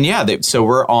 And yeah, so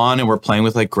we're on and we're playing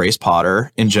with like Grace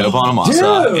Potter and Joe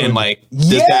Bonamassa and like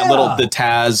the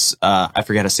Taz, I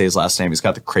forget how to say his last name. He's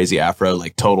got the crazy afro,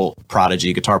 like total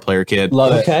prodigy guitar player kid.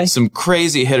 Love it. Okay. Some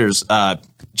crazy hitters.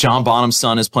 John Bonham's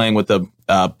son is playing with the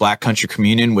Black Country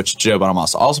Communion, which Joe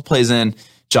Bonamassa also plays in.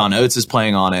 John Oates is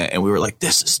playing on it, and we were like,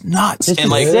 this is nuts. And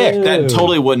like, that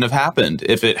totally wouldn't have happened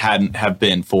if it hadn't have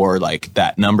been for like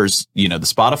that numbers, the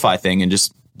Spotify thing and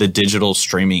just the digital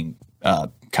streaming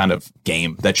kind of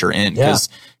game that you're in, because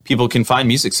people can find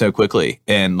music so quickly.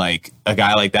 And like a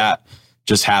guy like that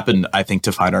just happened, I think,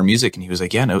 to find our music. And he was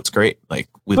like, yeah, no, it's great. Like,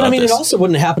 we love this. It also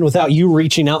wouldn't happen without you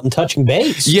reaching out and touching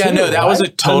base. Yeah, too, no, that was a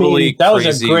totally that crazy.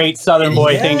 Was a great Southern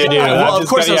boy thing to do. Well, of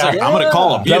course, I was like, I'm going to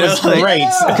call him. That was great.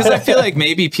 Because I feel like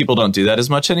maybe people don't do that as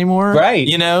much anymore. Right.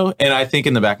 You know? And I think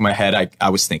in the back of my head, I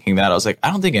was thinking that. I was like, I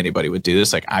don't think anybody would do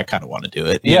this. Like, I kind of want to do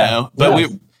it, you know?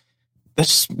 But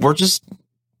we're just,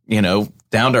 you know,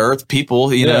 down to earth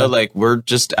people, you know, like we're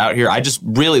just out here. I just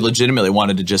really legitimately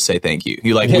wanted to just say thank you.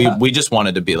 We just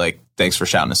wanted to be like, thanks for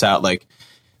shouting us out. Like,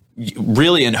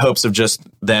 really in hopes of just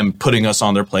them putting us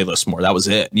on their playlist more. That was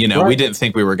it. You know, we didn't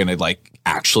think we were going to like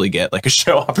actually get like a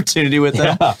show opportunity with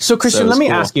them. So Christian, let me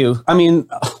ask you, I mean,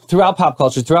 throughout pop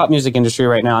culture, throughout music industry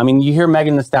right now, I mean, you hear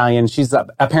Megan Thee Stallion, she's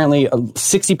apparently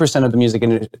 60% of the music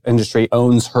industry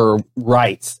owns her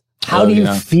rights. How do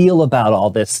you feel about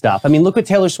all this stuff? I mean, look at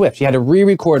Taylor Swift. She had to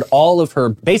re-record all of her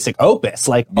basic opus,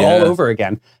 like all over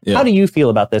again. Yeah. How do you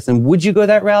feel about this? And would you go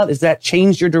that route? Has that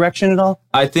changed your direction at all?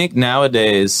 I think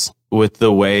nowadays, with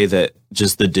the way that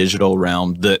just the digital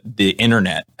realm, the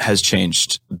internet has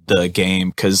changed the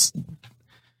game, because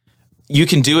you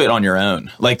can do it on your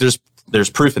own. Like there's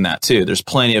proof in that too. There's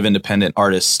plenty of independent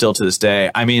artists still to this day.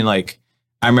 I mean, like,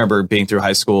 I remember being through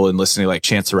high school and listening to like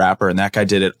Chance the Rapper, and that guy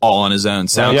did it all on his own,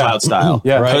 SoundCloud style.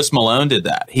 Post Malone did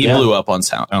that. He blew up on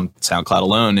SoundCloud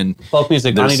alone. And folk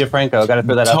music, Donnie DeFranco, got to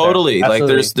throw that out there. Totally. Like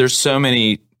there's so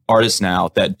many artists now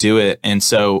that do it. And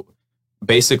so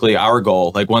basically our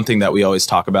goal, like one thing that we always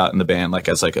talk about in the band, like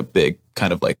as like a big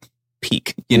kind of like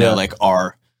peak, you know, like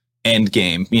our end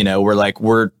game, you know,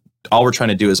 all we're trying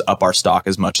to do is up our stock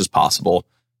as much as possible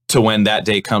to when that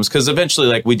day comes. Cause eventually,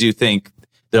 like, we do think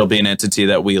there'll be an entity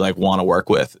that we like want to work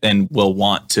with and will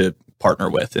want to partner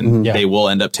with, and they will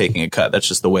end up taking a cut. That's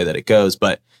just the way that it goes.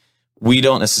 But we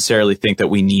don't necessarily think that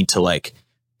we need to like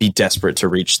be desperate to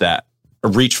reach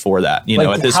for that, you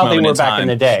know, at this moment in time. Back in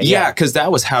the day. Yeah. Cause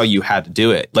that was how you had to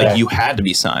do it. Like you had to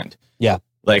be signed. Yeah.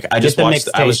 Like I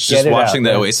was just watching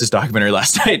the Oasis documentary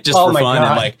last night just for fun,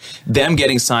 and like them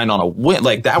getting signed on a win,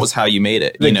 like that was how you made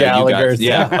it. You know, you guys,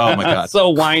 oh my God. So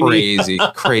whiny.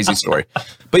 Crazy story.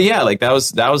 But yeah, like that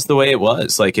was the way it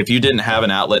was. Like if you didn't have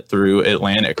an outlet through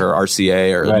Atlantic or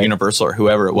RCA or Universal or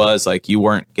whoever it was, like you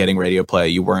weren't getting radio play,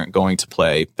 you weren't going to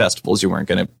play festivals, you weren't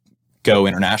going to go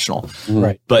international.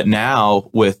 Right. But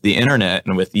now with the internet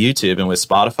and with YouTube and with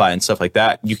Spotify and stuff like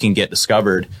that, you can get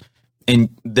discovered. And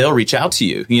they'll reach out to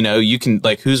you, you know, you can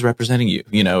like, who's representing you,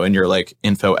 you know, and you're like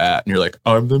info at, and you're like,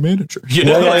 I'm the manager, you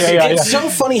know? It's so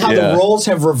funny how the roles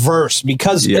have reversed,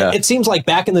 because it seems like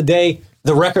back in the day,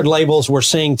 the record labels were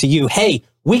saying to you, hey,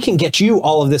 we can get you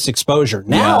all of this exposure.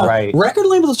 Now, record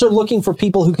labels are looking for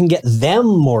people who can get them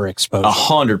more exposure.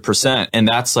 100%. And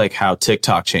that's like how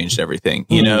TikTok changed everything,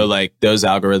 you know, like those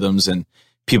algorithms and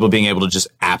people being able to just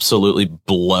absolutely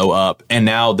blow up. And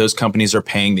now those companies are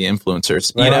paying the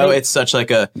influencers. You know, it's such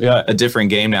like a different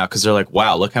game now, because they're like,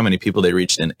 wow, look how many people they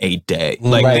reached in a day.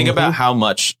 Like think about how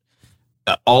much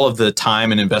all of the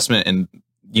time and investment and,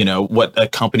 you know, what a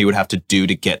company would have to do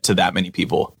to get to that many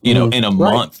people, you know, in a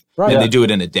month. And they do it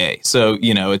in a day. So,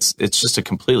 you know, it's just a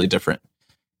completely different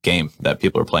game that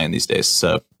people are playing these days.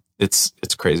 So it's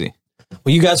crazy.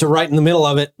 Well, you guys are right in the middle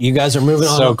of it. You guys are moving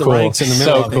on up the ranks in the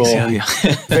middle of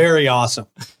it. Very awesome.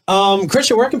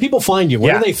 Christian, where can people find you?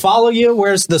 Where do they follow you?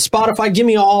 Where's the Spotify? Give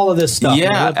me all of this stuff.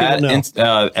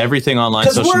 Yeah, everything online,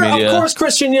 social media. Of course,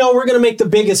 Christian, you know, we're going to make the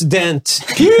biggest dent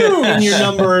in your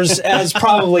numbers as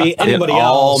probably anybody else. It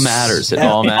all matters. It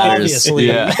all matters. Obviously.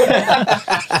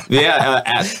 Yeah.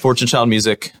 At Fortune Child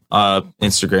Music,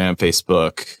 Instagram,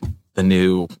 Facebook, the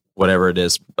new... whatever it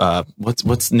is,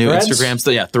 what's new? Threads? Instagram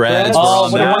still, Threads.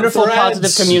 Oh, what a wonderful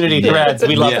positive community, Threads.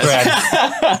 We love Threads.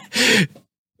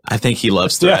 I think he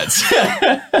loves Threads.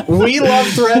 We love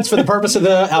Threads for the purpose of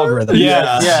the algorithm.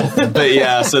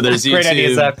 But so there's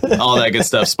YouTube, all that good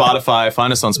stuff. Spotify,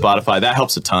 find us on Spotify. That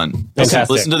helps a ton.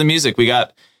 Listen to the music. We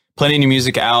got plenty of new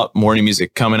music out, more new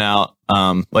music coming out.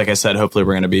 Like I said, hopefully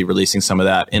we're going to be releasing some of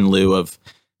that in lieu of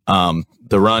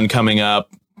the run coming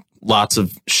up. Lots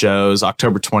of shows.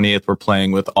 October 20th, we're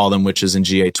playing with All Them Witches in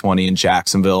GA20 in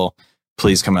Jacksonville.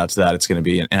 Please come out to that. It's going to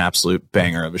be an absolute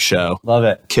banger of a show. Love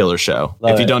it. Killer show.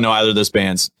 If you don't know either of those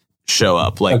bands, show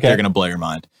up. Like, they're going to blow your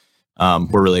mind.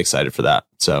 We're really excited for that.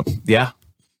 So, yeah.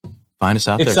 Find us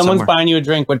out there. If someone's buying you a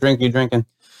drink, what drink are you drinking?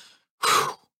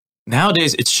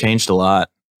 Nowadays, it's changed a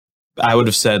lot. I would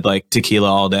have said, like,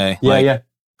 tequila all day.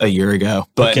 a year ago,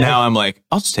 but now I'm like,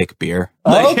 I'll just take a beer.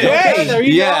 Okay, there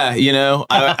you go. You know,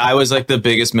 I was like the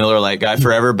biggest Miller Lite guy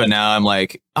forever, but now I'm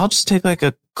like, I'll just take like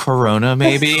a Corona,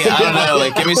 maybe. I don't know.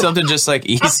 Like, give me something just like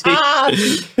easy.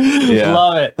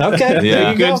 Love it. Okay,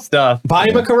 there you go. Good stuff. Buy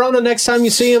him a Corona next time you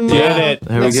see him. Get it.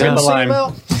 There we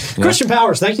go. Christian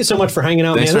Powers, thank you so much for hanging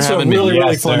out, Thanks man. This for is a having me. really,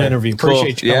 really Yes, fun sir. interview.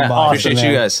 Appreciate you coming by. Appreciate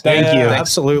you guys. Thank you.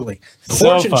 Absolutely. So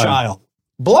Fortune fun. Child.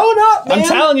 Blown up, man. I'm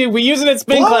telling you, we're using it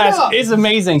spin Blow class. up. It's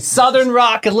amazing. Southern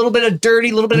rock, a little bit of dirty,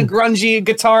 a little bit of grungy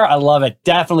guitar. I love it.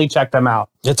 Definitely check them out.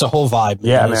 It's a whole vibe.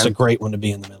 Yeah, It's man. a great one to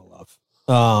be in the middle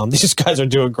of. These guys are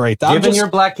doing great. Giving your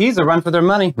Black Keys a run for their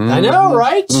money. I know,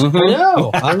 right? I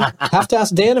know. I have to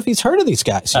ask Dan if he's heard of these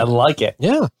guys. I like it.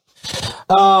 Yeah.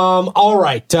 All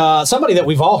right. Somebody that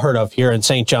we've all heard of here in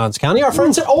St. Johns County, our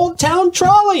friends at Old Town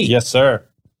Trolley. Yes, sir.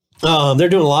 They're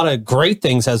doing a lot of great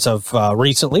things as of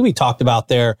recently. We talked about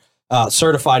their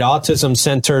Certified Autism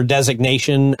Center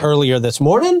designation earlier this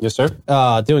morning. Yes, sir.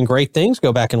 Doing great things.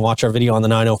 Go back and watch our video on the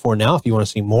 904 now if you want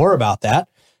to see more about that.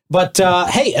 But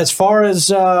hey, as far as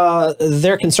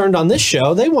they're concerned on this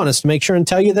show, they want us to make sure and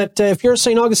tell you that if you're a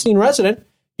St. Augustine resident,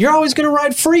 you're always going to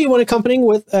ride free when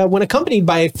accompanied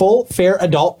by a full, fair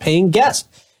adult paying guest.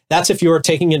 That's if you are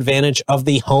taking advantage of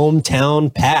the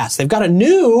Hometown Pass. They've got a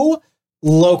new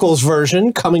locals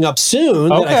version coming up soon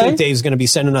that I think Dave's going to be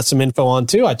sending us some info on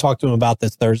too. I talked to him about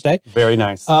this Thursday. Very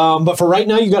nice. But for right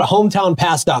now, you go to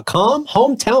hometownpass.com,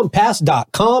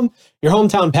 hometownpass.com. Your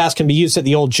Hometown Pass can be used at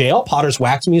the old jail, Potter's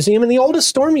Wax Museum, and the Oldest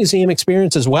Store Museum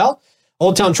experience as well.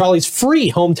 Old Town Trolley's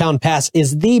free Hometown Pass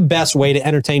is the best way to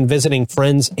entertain visiting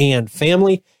friends and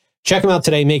family. Check them out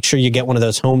today. Make sure you get one of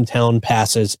those Hometown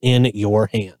Passes in your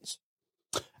hands.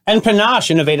 And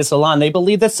Panache Innovative Salon, they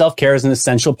believe that self-care is an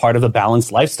essential part of a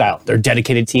balanced lifestyle. Their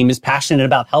dedicated team is passionate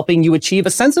about helping you achieve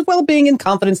a sense of well-being and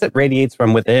confidence that radiates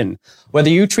from within. Whether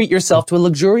you treat yourself to a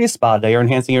luxurious spa day or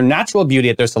enhancing your natural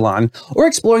beauty at their salon or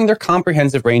exploring their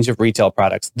comprehensive range of retail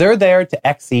products, they're there to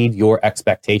exceed your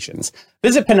expectations.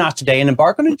 Visit Panache today and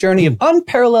embark on a journey of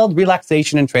unparalleled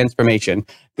relaxation and transformation.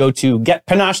 Go to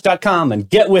getpanache.com and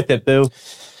get with it, boo.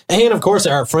 And, of course,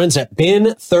 our friends at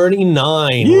Bin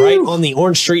 39, right on the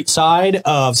Orange Street side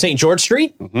of St. George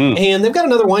Street. And they've got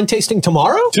another wine tasting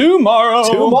tomorrow. Tomorrow.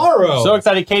 So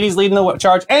excited. Katie's leading the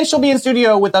charge, and she'll be in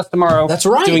studio with us tomorrow. That's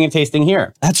right. Doing a tasting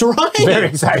here. That's right. Very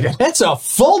excited. That's a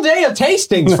full day of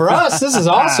tastings for us. This is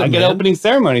awesome, I get man. opening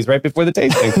ceremonies right before the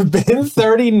tasting. Bin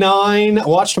 39.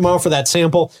 Watch tomorrow for that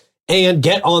sample. And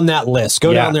get on that list.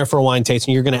 Go down there for a wine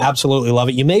tasting. You're going to absolutely love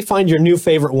it. You may find your new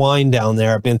favorite wine down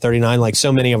there at Bin 39, like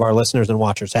so many of our listeners and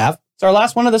watchers have. It's our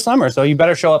last one of the summer, so you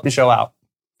better show up and show out.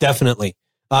 Definitely.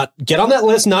 Get on that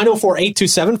list,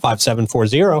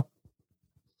 904-827-5740.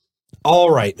 All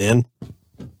right, man.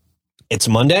 It's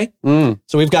Monday.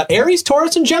 So we've got Aries,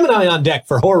 Taurus, and Gemini on deck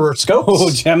for horoscopes. Oh,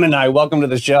 Gemini, welcome to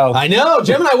the show. I know.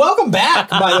 Gemini, welcome back,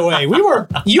 by the way.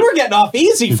 You were getting off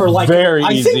easy for like,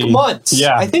 I think months.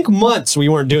 Yeah. I think months we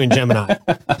weren't doing Gemini.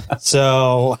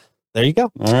 So there you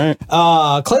go. All right.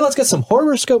 Clay, let's get some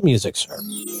horoscope music, sir.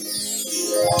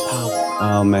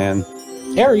 Oh, man.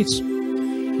 Aries.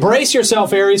 Brace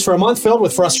yourself, Aries, for a month filled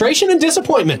with frustration and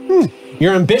disappointment.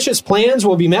 Your ambitious plans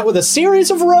will be met with a series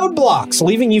of roadblocks,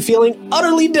 leaving you feeling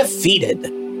utterly defeated.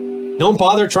 Don't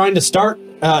bother trying to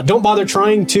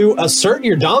assert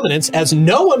your dominance, as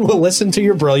no one will listen to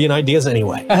your brilliant ideas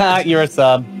anyway. You're a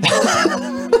sub.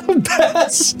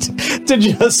 Best to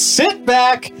just sit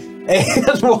back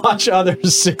and watch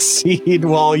others succeed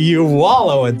while you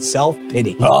wallow in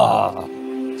self-pity. Oh,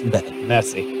 Bad.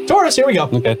 messy. Taurus, here we go.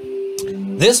 Okay.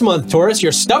 This month, Taurus,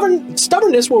 your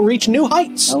stubbornness will reach new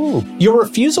heights. Oh. Your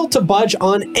refusal to budge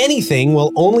on anything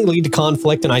will only lead to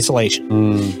conflict and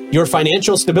isolation. Your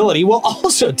financial stability will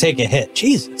also take a hit.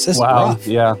 Jesus, this is rough.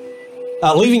 Yeah.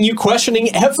 Leaving you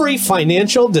questioning every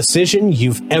financial decision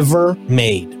you've ever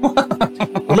made.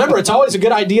 Remember, it's always a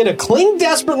good idea to cling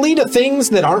desperately to things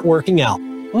that aren't working out.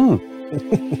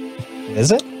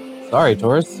 Is it? Sorry,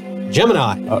 Taurus.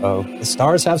 Gemini. Uh-oh. The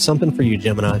stars have something for you,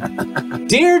 Gemini.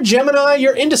 Dear Gemini,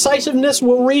 your indecisiveness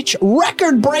will reach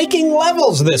record-breaking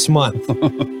levels this month.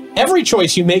 Every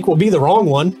choice you make will be the wrong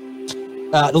one,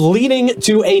 leading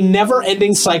to a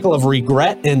never-ending cycle of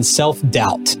regret and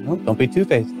self-doubt. Oh, don't be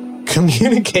two-faced.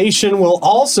 Communication will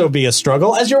also be a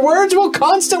struggle, as your words will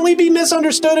constantly be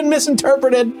misunderstood and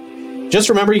misinterpreted. Just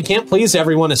remember, you can't please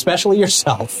everyone, especially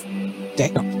yourself.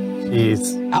 Damn.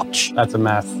 Jeez. Ouch. That's a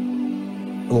mess.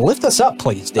 Lift us up,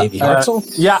 please, Davey Hartzell.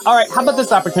 Yeah, all right. How about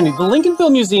this opportunity? The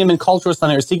Lincolnfield Museum and Cultural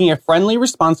Center is seeking a friendly,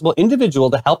 responsible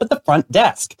individual to help at the front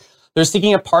desk. They're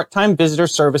seeking a part-time visitor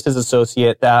services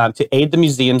associate to aid the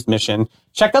museum's mission.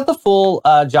 Check out the full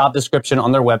job description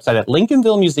on their website at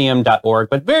lincolnvillemuseum.org.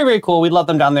 But very, very cool. We love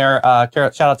them down there.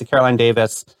 Shout out to Caroline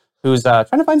Davis, who's trying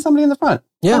to find somebody in the front.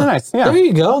 Yeah. Nice. Yeah. There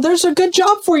you go. There's a good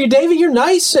job for you, David. You're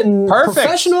nice and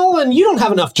professional, and you don't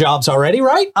have enough jobs already,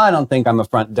 right? I don't think I'm a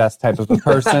front desk type of a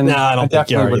person. No, I don't think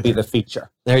you definitely would be the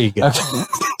feature. There you go. Okay.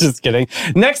 Just kidding.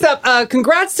 Next up,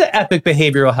 congrats to Epic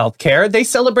Behavioral Health Care. They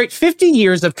celebrate 50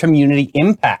 years of community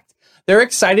impact. They're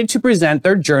excited to present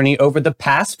their journey over the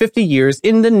past 50 years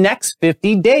in the next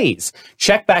 50 days.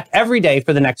 Check back every day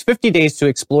for the next 50 days to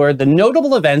explore the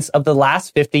notable events of the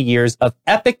last 50 years of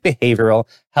Epic Behavioral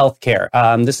Healthcare.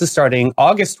 This is starting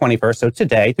August 21st, so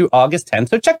today, through August 10th.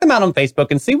 So check them out on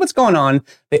Facebook and see what's going on.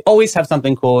 They always have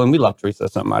something cool, and we love Teresa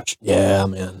so much. Yeah,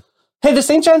 man. Hey, the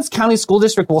St. Johns County School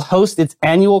District will host its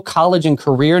annual College and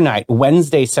Career Night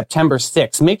Wednesday, September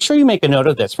 6th. Make sure you make a note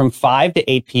of this from 5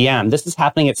 to 8 p.m. This is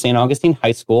happening at St. Augustine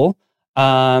High School.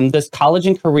 This College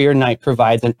and Career Night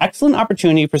provides an excellent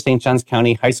opportunity for St. Johns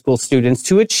County High School students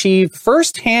to achieve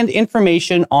firsthand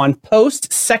information on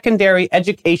post-secondary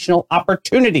educational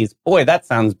opportunities. Boy, that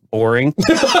sounds boring.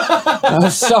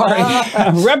 Sorry.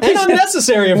 And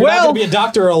unnecessary if you're not going to be a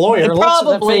doctor or a lawyer.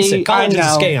 Probably. College is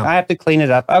a scam. I have to clean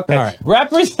it up. Okay. All right.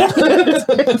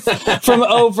 Representatives from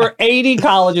over 80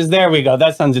 colleges. There we go.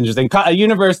 That sounds interesting.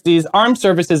 Universities, armed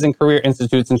services, and career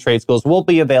institutes and trade schools will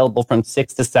be available from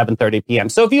 6 to 7:30 p.m.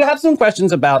 So if you have some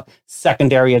questions about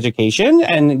secondary education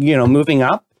and, moving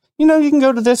up, you can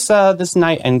go to this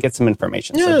night and get some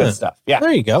information. Yeah. So good stuff. Yeah.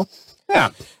 There you go. Yeah.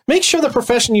 Make sure the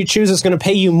profession you choose is going to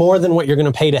pay you more than what you're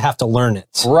going to pay to have to learn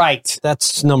it. Right.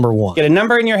 That's number one. Get a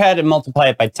number in your head and multiply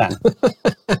it by 10.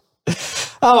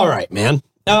 All right, man.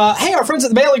 Hey, our friends at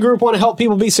the Bailey Group want to help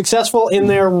people be successful in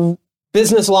their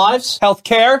business lives.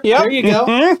 Healthcare. Yeah. There you go.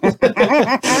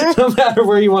 No matter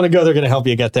where you want to go, they're going to help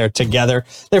you get there together.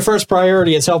 Their first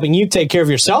priority is helping you take care of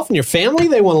yourself and your family.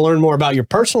 They want to learn more about your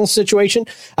personal situation,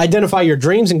 identify your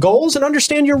dreams and goals, and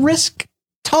understand your risk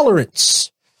tolerance.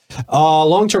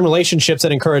 Long-term relationships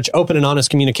that encourage open and honest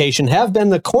communication have been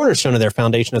the cornerstone of their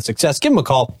foundation of success. Give them a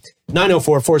call,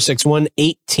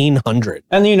 904-461-1800.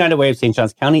 And the United Way of St.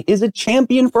 Johns County is a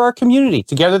champion for our community.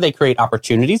 Together, they create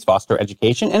opportunities, foster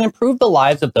education, and improve the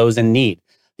lives of those in need.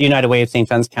 The United Way of St.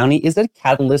 Johns County is a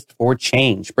catalyst for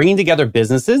change, bringing together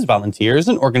businesses, volunteers,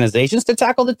 and organizations to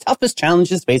tackle the toughest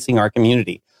challenges facing our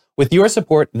community. With your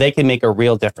support, they can make a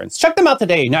real difference. Check them out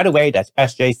today,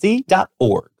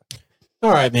 unitedway-sjc.org. All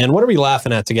right, man. What are we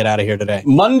laughing at to get out of here today?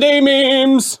 Monday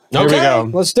memes. Here we go.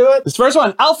 Let's do it. This first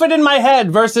one, outfit in my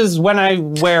head versus when I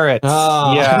wear it.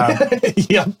 Yeah.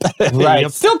 Yep. Right.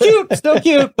 Yep. Still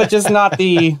cute, but just not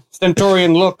the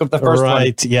stentorian look of the first one.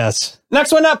 Right, yes.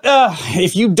 Next one up,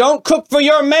 if you don't cook for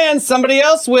your man, somebody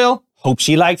else will. Hope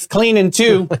she likes cleaning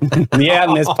too. Yeah,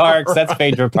 Miss Parks. That's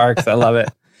Phaedra Parks. I love it.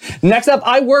 Next up,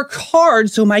 I work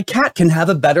hard so my cat can have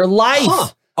a better life. Huh.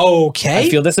 Okay. I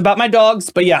feel this about my dogs,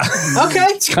 but yeah. Okay.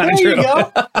 It's kind of true. There you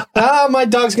go. My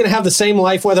dog's going to have the same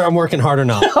life whether I'm working hard or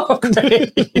not. Oh,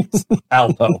 great.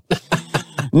 Alpo.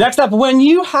 Next up, when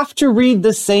you have to read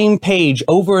the same page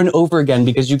over and over again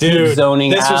because you keep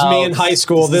zoning out. This was me in high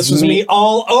school. This was me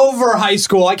all over high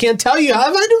school. I can't tell you.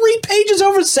 I've had to read pages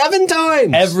over 7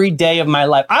 times. Every day of my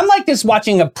life. I'm like this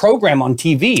watching a program on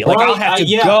TV. Like, I'll have to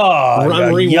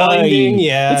I'm rewinding.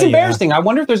 Yeah. It's embarrassing. I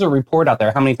wonder if there's a report out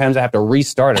there how many times I have to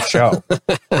restart a show.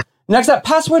 Next up,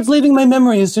 passwords leaving my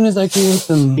memory as soon as I create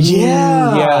them.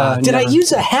 Yeah. Did I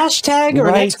use a hashtag or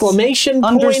an exclamation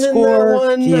point in that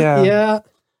one? Yeah.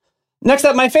 Next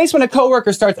up, my face when a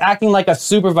coworker starts acting like a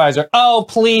supervisor. Oh,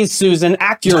 please, Susan,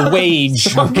 act your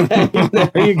wage. Okay,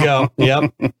 there you go.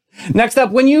 Yep. Next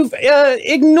up, when you've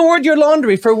ignored your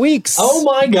laundry for weeks. Oh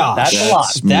my gosh,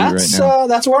 that's a lot.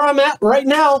 That's where I'm at right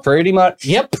now. Pretty much.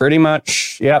 Yep. Pretty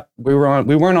much. Yep. We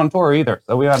weren't on tour either,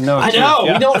 so we have no excuse. I know.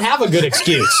 Yeah. We don't have a good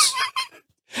excuse.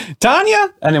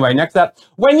 Tanya? Anyway, next up.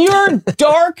 When you're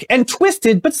dark and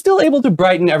twisted, but still able to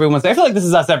brighten everyone's day. I feel like this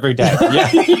is us every day.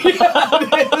 Yeah.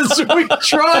 We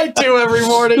try to every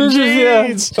morning. Jeez.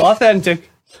 It's authentic.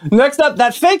 Next up,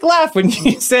 that fake laugh when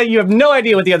you say you have no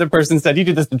idea what the other person said. You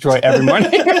do this to Troy every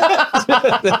morning.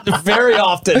 Very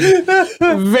often.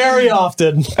 Very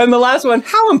often. And the last one,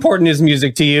 how important is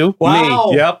music to you?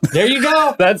 Wow. Me. Yep. There you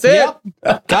go. That's it.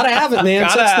 Yep. Gotta have it, man.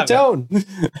 Sets the tone.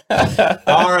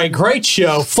 All right. Great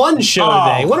show. Fun show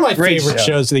today. One of my favorite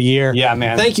shows of the year. Yeah,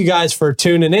 man. Thank you guys for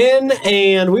tuning in,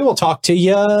 and we will talk to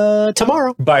you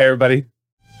tomorrow. Bye, everybody.